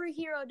what every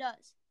hero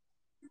does.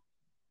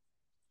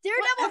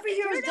 Daredevil, Every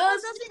hero Daredevil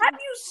does. doesn't. Have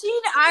you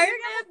seen Iron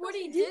Man? What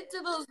he did to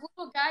those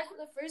little guys in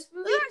the first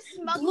movie? Those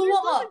are smugglers. Blew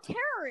 'em Those up. are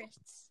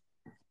terrorists.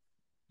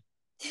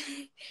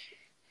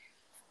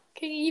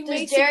 Can you Does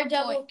make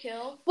Daredevil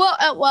kill?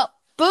 Well,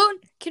 Boone,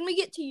 can we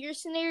get to your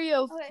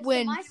scenario Okay, so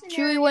when my Chewie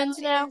scenario wins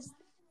now? is,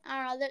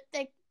 I don't know.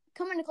 They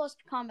come into close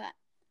to combat.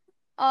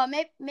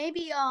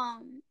 Maybe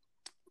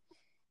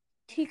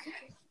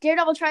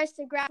Daredevil tries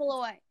to grapple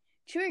away.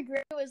 Chewie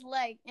grabs his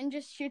leg and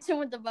just shoots him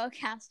with the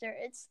bowcaster.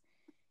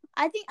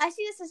 I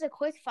see this as a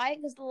quick fight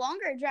because the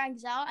longer it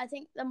drags out, I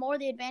think the more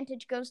the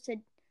advantage goes to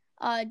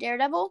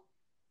Daredevil.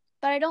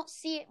 But I don't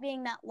see it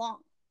being that long.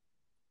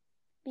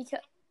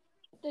 Because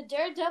The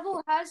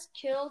Daredevil has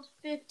killed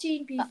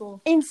 15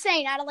 people.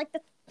 Insane. Out of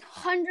the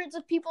hundreds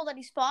of people that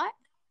he fought.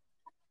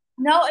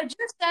 No, it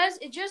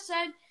just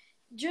said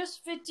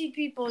just 50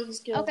 people he's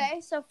killed.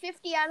 Okay, so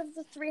 50 out of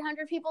the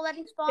 300 people that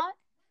he's fought.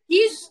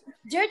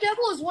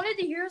 Daredevil is one of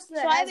the heroes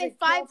that So I has have a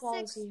kill 5-6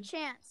 policy.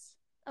 chance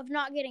of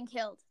not getting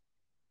killed.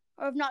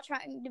 Or of not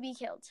trying to be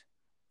killed.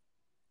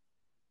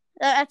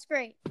 That's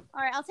great.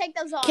 Alright, I'll take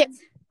those odds. Okay.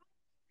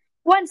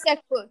 1 sec,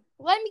 Boone.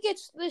 Let me get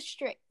this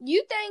straight.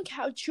 You think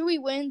how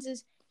Chewie wins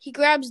is he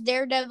grabs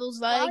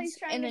Daredevil's While legs he's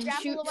trying and to then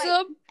grapple shoots away.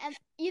 him? And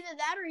either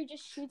that or he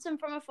just shoots him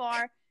from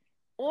afar.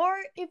 Or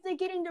if they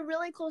get into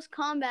really close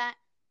combat,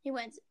 he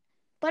wins.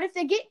 But if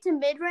they get to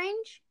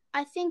mid-range,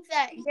 I think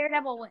that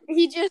Daredevil wins.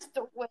 He just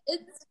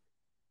wins.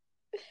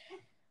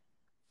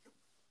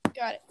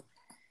 Got it.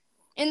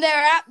 And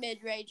they're at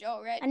mid-range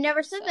already. I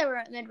never said they were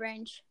at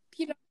mid-range.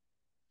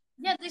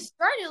 Yeah, they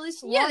start at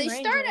least long Yeah, they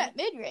range, start right? at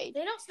mid-range.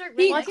 They don't start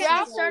He Why right can't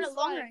grabs they start at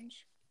long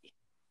range?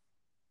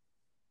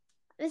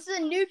 This is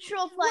a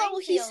neutral playing Well,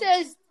 he field.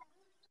 says,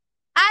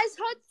 as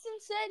Hudson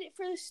said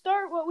for the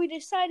start, what we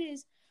decided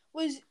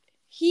was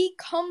he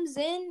comes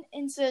in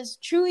and says,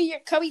 Chewie, you're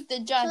coming to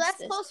So justice.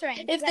 that's close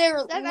range. If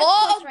they're that's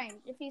long, close range.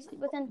 If he's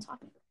within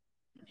talking.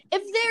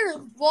 if they're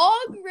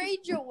long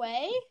range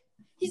away,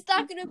 he's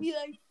not gonna be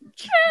like,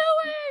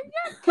 Chewie,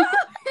 you're coming.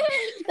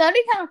 That'd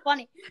be kind of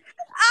funny.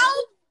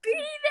 I'll be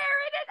there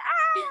in an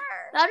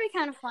hour. That'd be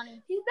kind of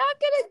funny. He's not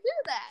gonna do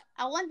that.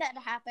 I want that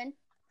to happen.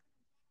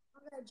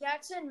 Okay,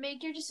 Jackson,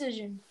 make your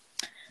decision.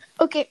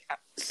 Okay,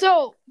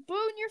 so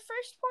Boone, your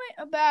first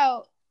point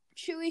about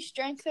Chewie's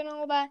strength and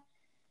all that,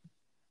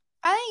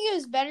 I think it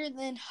was better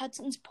than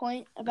Hudson's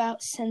point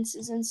about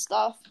senses and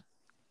stuff.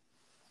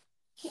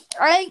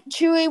 I think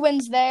Chewie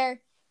wins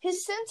there.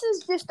 His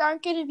senses just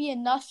aren't going to be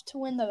enough to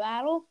win the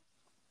battle.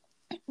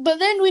 But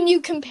then when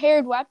you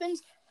compared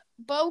weapons,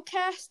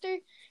 bowcaster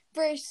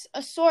versus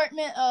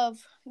assortment of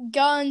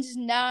guns,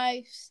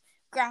 knives,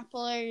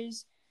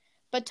 grapplers,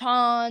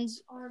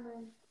 batons,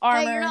 armor.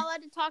 Hey, you're not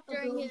allowed to talk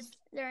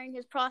during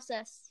his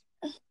process.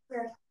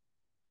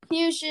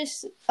 He was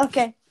just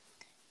okay.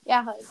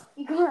 Yeah,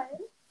 go ahead.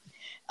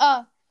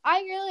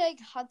 I really like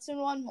Hudson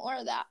won more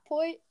at that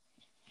point.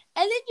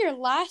 And then your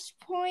last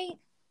point,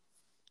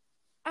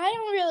 I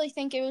don't really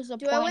think it was a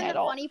point Do I win at the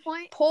all. funny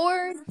point?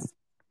 Porgs.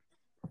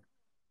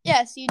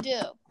 Yes, you do.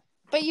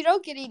 But you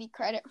don't get any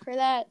credit for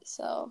that,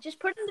 so. Just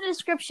put in the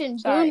description.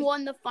 Sorry. Boone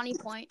won the funny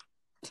point.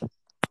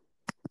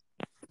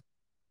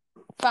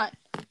 Fine.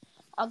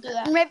 I'll do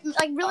that. Maybe,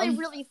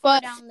 really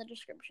far but- down in the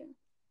description.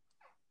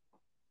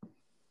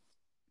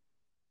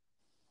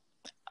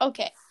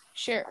 Okay,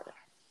 sure.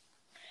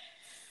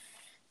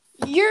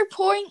 Your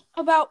point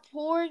about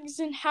Porgs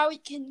and how he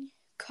can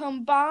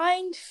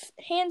combine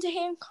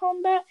hand-to-hand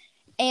combat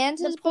and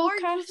his The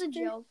Porg was a bowcaster.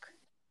 joke.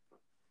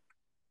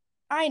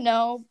 I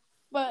know,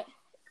 but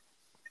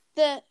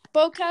the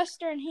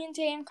bowcaster and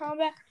hand-to-hand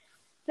combat,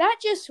 that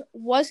just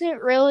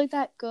wasn't really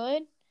that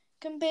good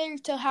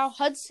compared to how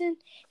Hudson,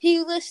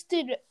 he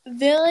listed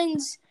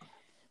villains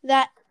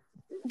that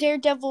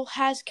Daredevil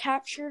has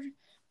captured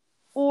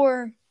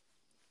or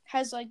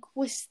has,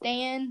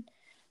 withstand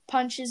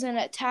punches and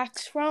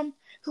attacks from,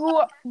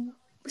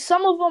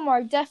 some of them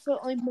are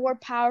definitely more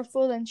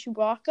powerful than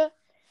Chewbacca.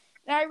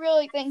 And I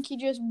really think he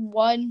just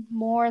won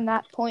more in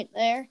that point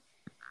there.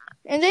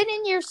 And then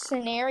in your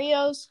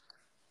scenarios,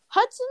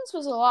 Hudson's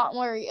was a lot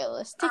more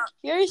realistic.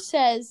 Yours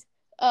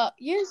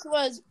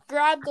was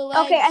grab the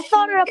leg. Okay, I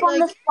thought it up on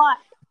the spot.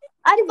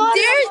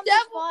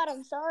 Daredevil.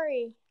 I'm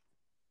sorry.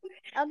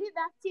 I'll get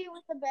back to you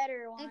with a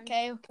better one.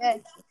 Okay.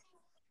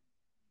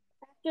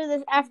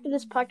 After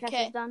this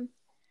podcast is done.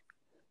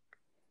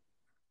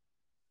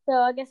 So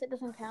I guess it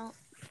doesn't count,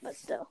 but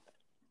still.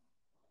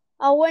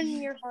 I'll win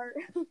in your heart.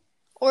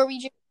 Or we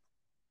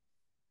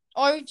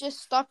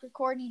just stop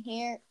recording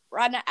here,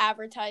 run an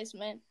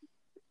advertisement,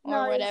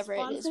 or whatever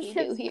it is we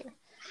do here.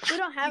 We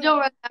don't have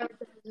run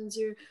advertisements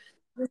here.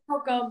 You're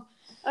welcome.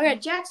 Okay,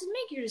 Jackson,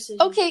 make your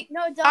decision. Okay,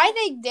 No, don't. I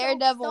think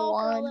Daredevil don't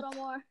won. a little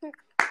more.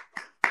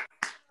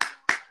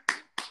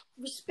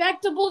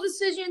 Respectable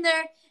decision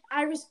there.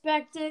 I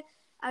respect it.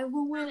 I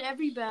will win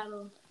every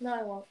battle. No,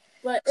 I won't.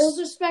 But it was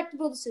a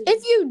respectable decision.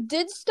 If you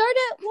did start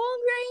at long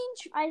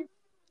range,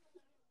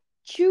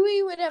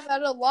 Chewie would have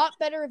had a lot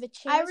better of a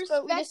chance.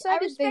 But we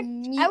decided they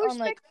meet I on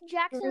respect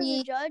Jackson as 3.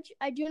 a judge.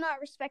 I do not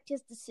respect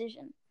his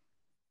decision.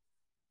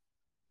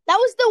 That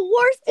was the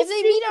worst If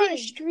decision. they meet on a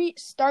street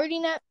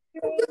starting at.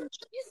 Just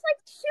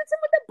shoots him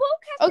with the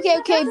bowcaster.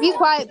 Okay, be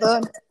quiet,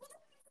 Boone.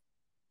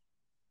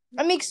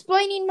 I'm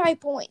explaining my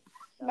point,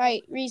 my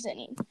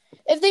reasoning.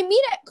 If they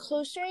meet at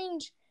close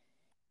range,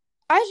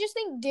 I just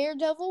think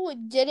Daredevil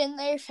would get in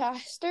there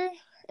faster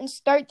and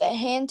start the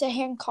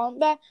hand-to-hand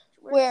combat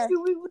where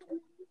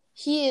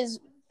he is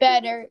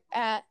better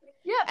at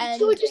and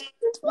would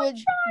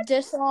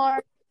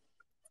disarm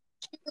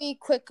Chewie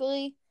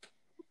quickly.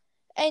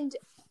 And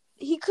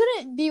he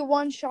couldn't be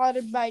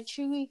one-shotted by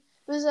Chewie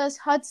because, as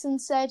Hudson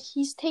said,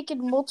 he's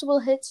taken multiple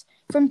hits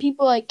from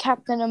people like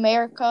Captain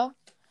America.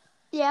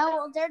 Yeah,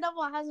 well,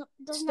 Daredevil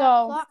doesn't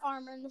have plot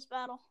armor in this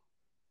battle.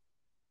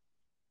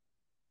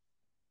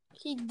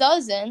 He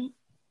doesn't.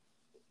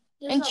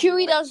 And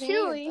Chewie doesn't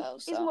either, though,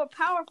 is more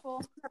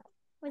powerful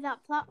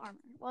without plot armor,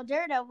 while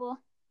Daredevil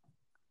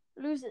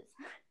loses.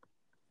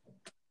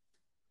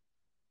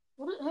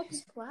 What the heck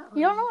is plot armor?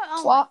 You don't know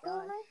what plot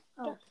armor?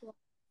 Oh,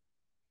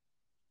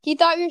 He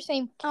thought you were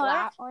saying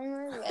plot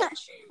armor,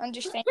 which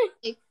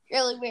understandably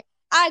really weird.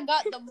 I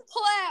got the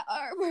plot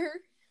armor.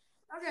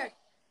 Okay.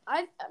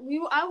 I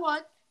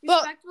won.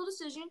 Respectable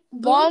decision.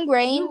 Long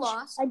range. You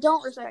lost. I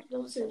don't respect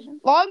the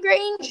decision. Long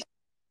range.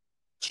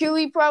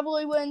 Chewie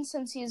probably wins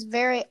since he's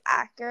very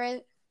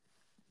accurate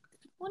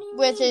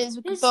with his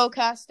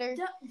bowcaster.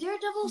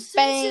 Daredevil's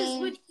senses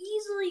would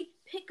easily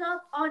pick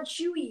up on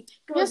Chewie.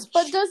 Yes,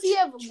 but does he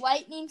have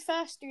lightning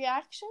fast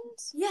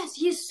reactions? Yes,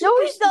 he has super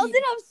No, he speed. doesn't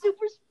have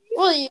super speed.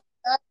 Well, he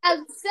has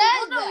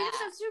said No, he that.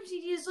 doesn't have super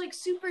speed. He has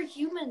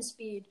superhuman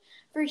speed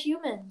for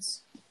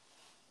humans.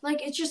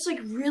 It's just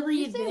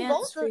really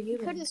advanced for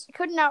humans.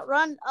 Couldn't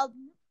outrun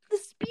the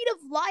speed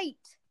of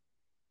light.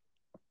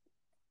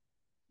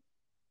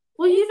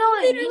 Well, you know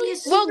what I mean.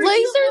 Well,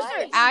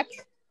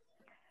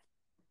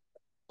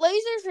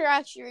 lasers are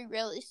actually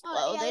really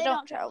slow. They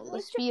don't travel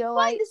the speed of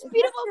light. The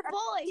speed of a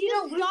bullet. He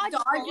don't dodge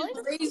bullets.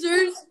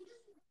 Lasers.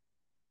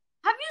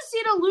 Have you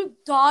seen a Luke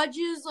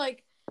dodges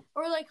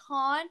or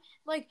Han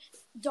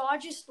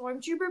dodges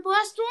stormtrooper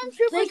blast?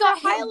 Stormtroopers They got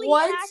are highly hit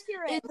once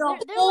accurate. in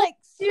the They're whole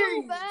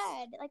serious. so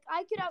bad. Like,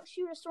 I could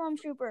outshoot a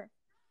stormtrooper.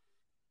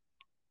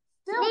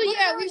 Well,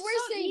 yeah, we were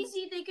so saying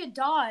easy they could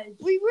dodge.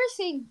 we were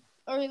saying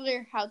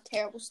earlier how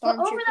terrible But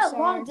stormtroopers over that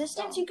long are.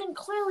 distance, you can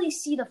clearly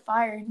see the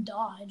fire and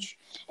dodge.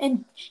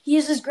 And he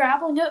uses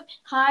grappling hook,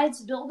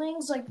 hides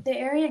buildings. Like, the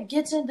area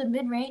gets into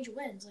mid-range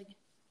wins. Like,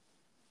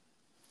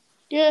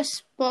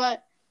 Yes,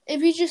 but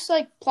if he just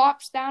like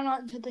plops down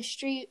onto the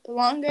street,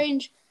 long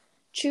range,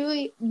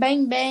 Chewie,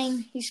 bang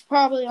bang, he's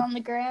probably on the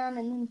ground,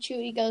 and then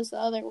Chewie goes the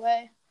other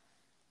way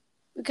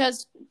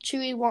because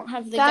Chewie won't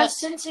have the fast guts.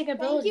 sensing Thank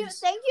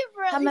abilities. you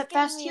for at I'm least at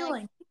fast giving me,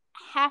 healing.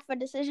 half a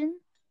decision.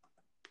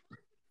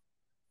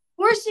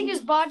 Forcing his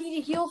body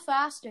to heal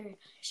faster.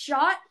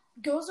 Shot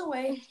goes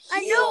away.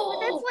 I know, but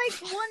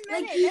that's like 1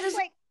 minute. Like, he That's doesn't-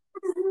 like,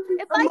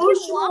 if I can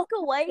Emotional walk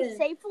away thing.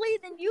 safely,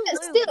 then you Yeah,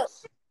 lose. still.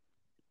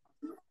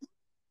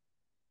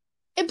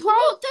 It probably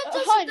Well, that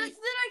doesn't. Then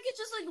I could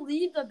just like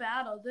leave the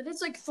battle. Then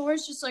it's like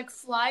Thor's just like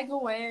flying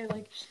away,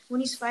 like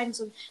when he's fighting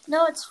something.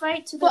 No, it's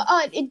fight to the.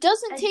 But it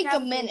doesn't take a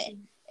decapitation. minute.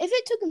 If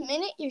it took a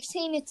minute, you're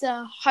saying it's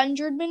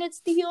 100 minutes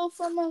to heal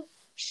from a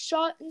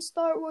shot in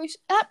Star Wars.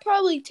 That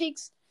probably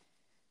takes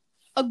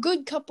a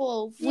good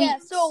couple of weeks. Yeah,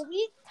 so a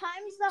week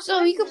times the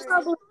So he could 100.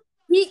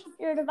 probably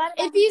You're divided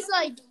by if he's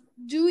like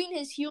doing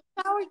his heal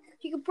power,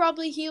 he could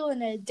probably heal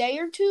in a day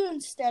or two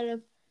instead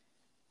of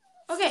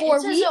Okay, 4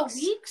 it says weeks.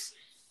 weeks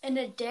and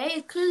a day.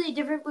 It's clearly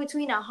different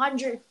between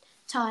 100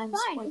 times.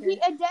 fine. quicker.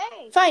 A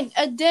day. Fine,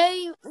 a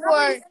day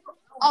or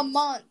a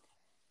month,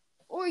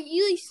 or at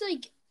least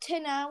like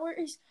 10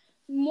 hours.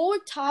 More I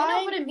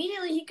time. know, but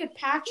immediately he could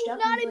patch He's up.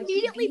 not and, like,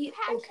 immediately be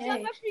patched okay. up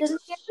after he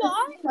Doesn't gets he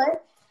shot?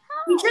 what?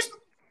 He just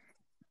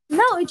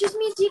no. It just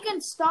means he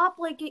can stop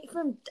like it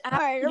from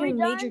Alright, are we doing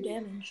major done?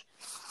 damage.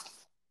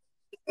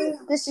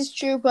 This is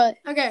true, but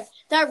Okay,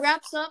 that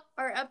wraps up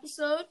our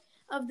episode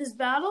of this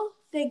battle.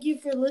 Thank you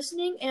for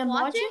listening and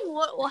watching.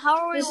 How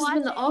are we This has watching?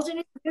 been the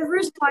Alternate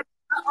Universe podcast.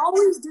 I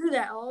always do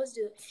that.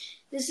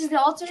 This is the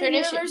Alternate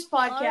Tradition. Universe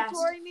podcast.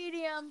 Auditory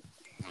medium.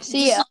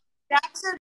 see ya. Jackson